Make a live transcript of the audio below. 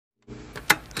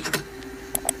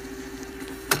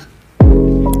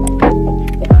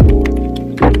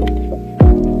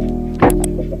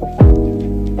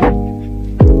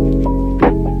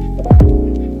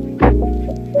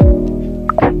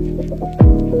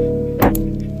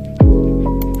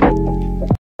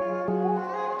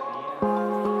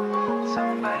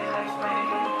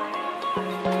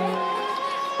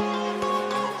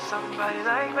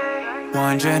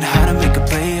Wondering how to make a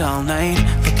play all night,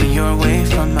 looking your way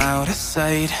from out of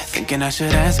sight, thinking I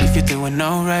should ask if you're doing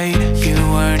alright. You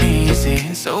weren't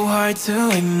easy, so hard to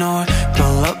ignore.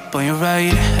 Pull up on your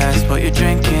right, ask what you're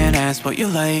drinking, ask what you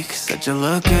like. Said you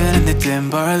look good in the dim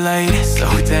bar light, so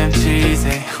damn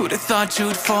cheesy. Who'd have thought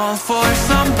you'd fall for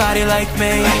somebody like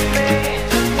me?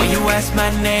 When you asked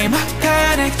my name, I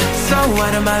panicked, so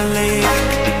out of my league.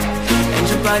 And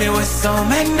your body was so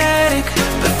magnetic.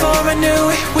 Before I knew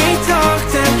it, we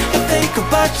talked, and I think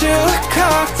about you a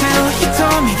cocktail. You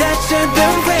told me that you've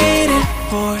been waiting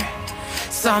for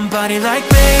somebody like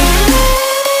me.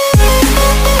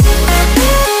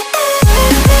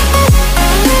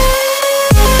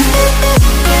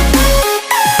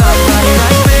 Somebody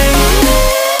like me.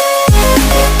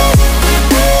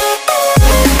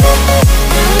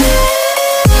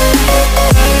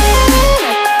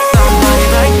 Somebody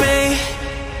like me.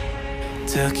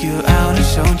 Took you out and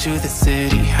showed you the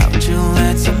city. How'd you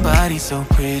let somebody so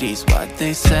pretty's what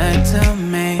they said to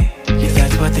me? Yeah,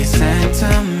 that's what they said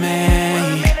to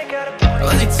me.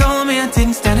 Well, they told me I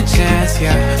didn't stand a chance,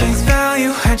 yeah. Face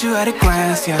value, had you at a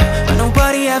glance, yeah. But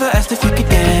nobody ever asked if you could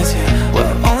dance, yeah. Well,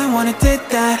 only one who did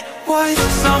that was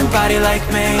somebody like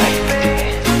me.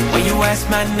 When you asked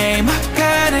my name, I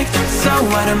panicked, so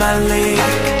out of my league.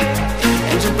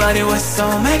 And your body was so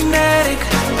magnetic.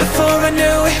 Before I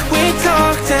knew it, we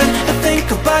talked, and I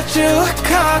think about you a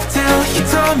cocktail. You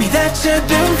told me that you've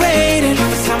been waiting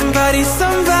for somebody,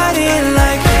 somebody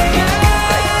like me.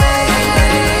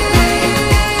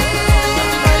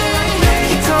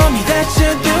 You told me that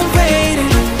you've been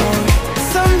waiting for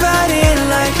somebody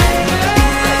like me.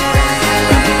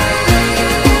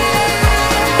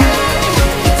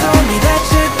 You told me that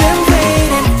you've been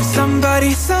waiting for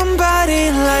somebody,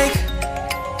 somebody like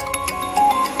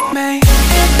me.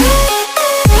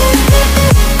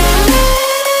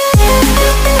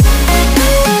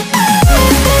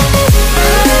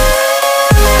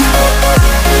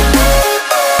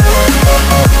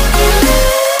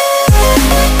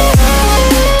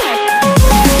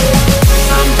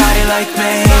 Somebody like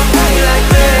me.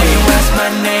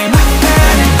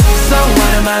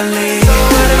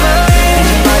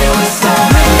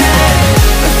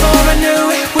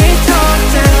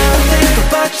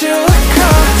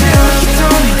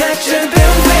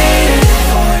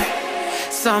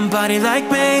 Somebody like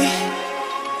me.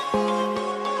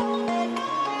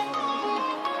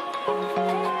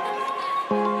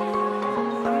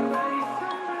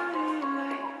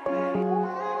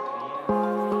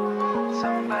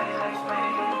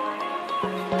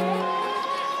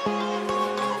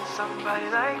 Somebody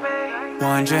like me.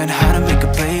 Wondering how to make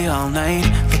a play all night,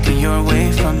 looking your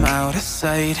way from out of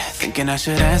sight, thinking I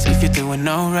should ask if you're doing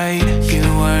alright. You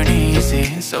weren't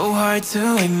easy, so hard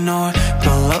to ignore.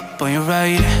 Pull up on your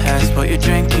right, ask what you're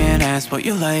drinking, ask what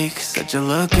you like. Said you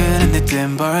look good in the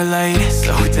dim bar light,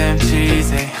 so damn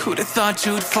cheesy. Who'd have thought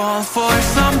you'd fall for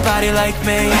somebody like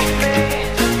me?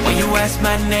 When you asked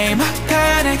my name, I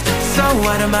panicked, so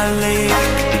out of my league.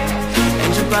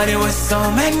 And your body was so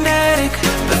magnetic.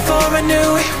 Before I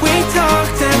knew it, we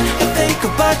talked, and I think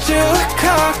about you a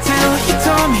cocktail. You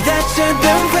told me that you've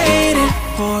been waiting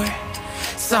for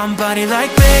somebody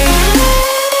like me.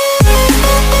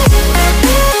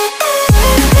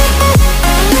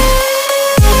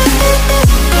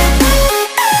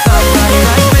 Somebody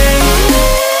like me.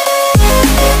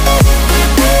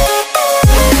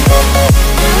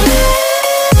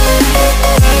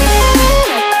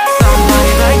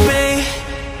 Somebody like me.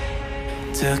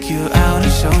 Took you out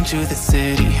and showed you the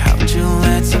city. How'd you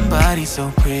let somebody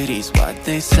so pretty's what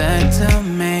they said to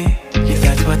me? Yeah,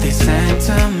 that's what they said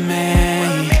to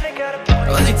me.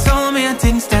 Well, they told me I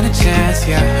didn't stand a chance,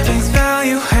 yeah. Face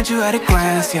value, had you at a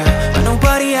glance, yeah. But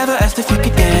nobody ever asked if you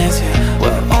could dance, yeah.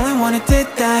 Well, only one who did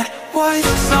that was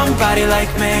somebody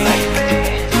like me.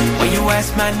 When you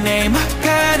asked my name, I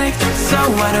panicked, so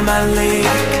out of my league.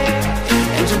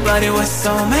 And your body was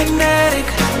so magnetic.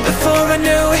 Before I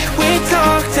knew it, we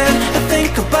talked, and I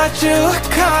think about you a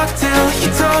cocktail. You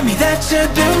told me that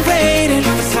you've been waiting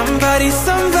for somebody,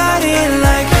 somebody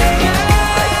like me.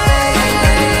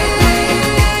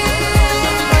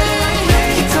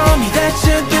 You told me that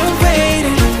you've been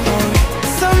waiting for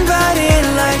somebody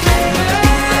like me.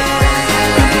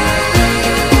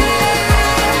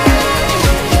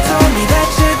 You told me that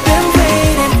you've been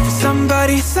waiting for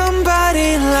somebody, somebody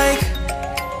like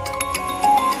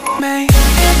me.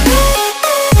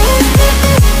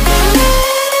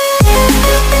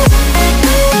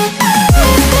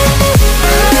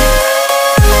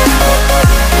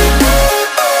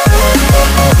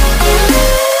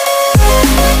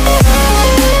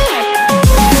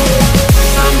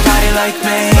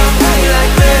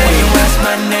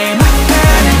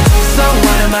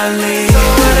 of my league. So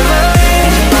out of my league.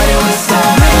 And your body was so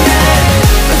magnetic.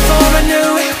 Before I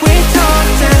knew it, we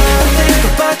talked, and I think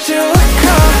about you a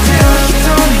cocktail. You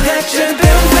told me that you've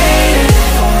been waiting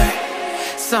for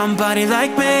somebody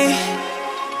like me.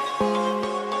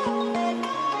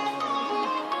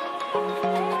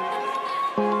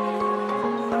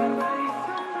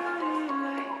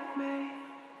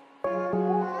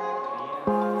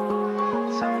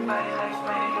 Somebody like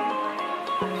me.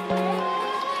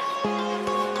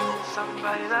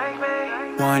 Somebody like me.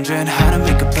 Wondering how to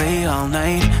make a play all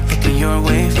night, looking your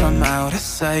way from out of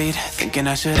sight, thinking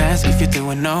I should ask if you're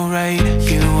doing alright.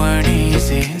 You weren't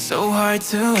easy, so hard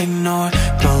to ignore.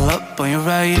 Pull up on your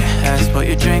right, ask what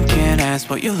you're drinking, ask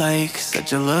what you like.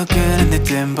 Said you look good in the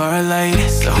dim bar light,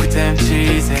 so damn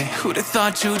cheesy. Who'd have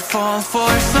thought you'd fall for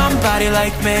somebody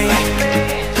like me?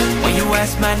 When you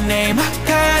asked my name, I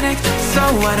panicked, so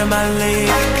out of my league.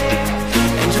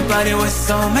 And your body was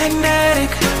so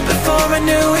magnetic. Before I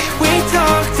knew it, we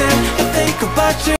talked, and I think about you.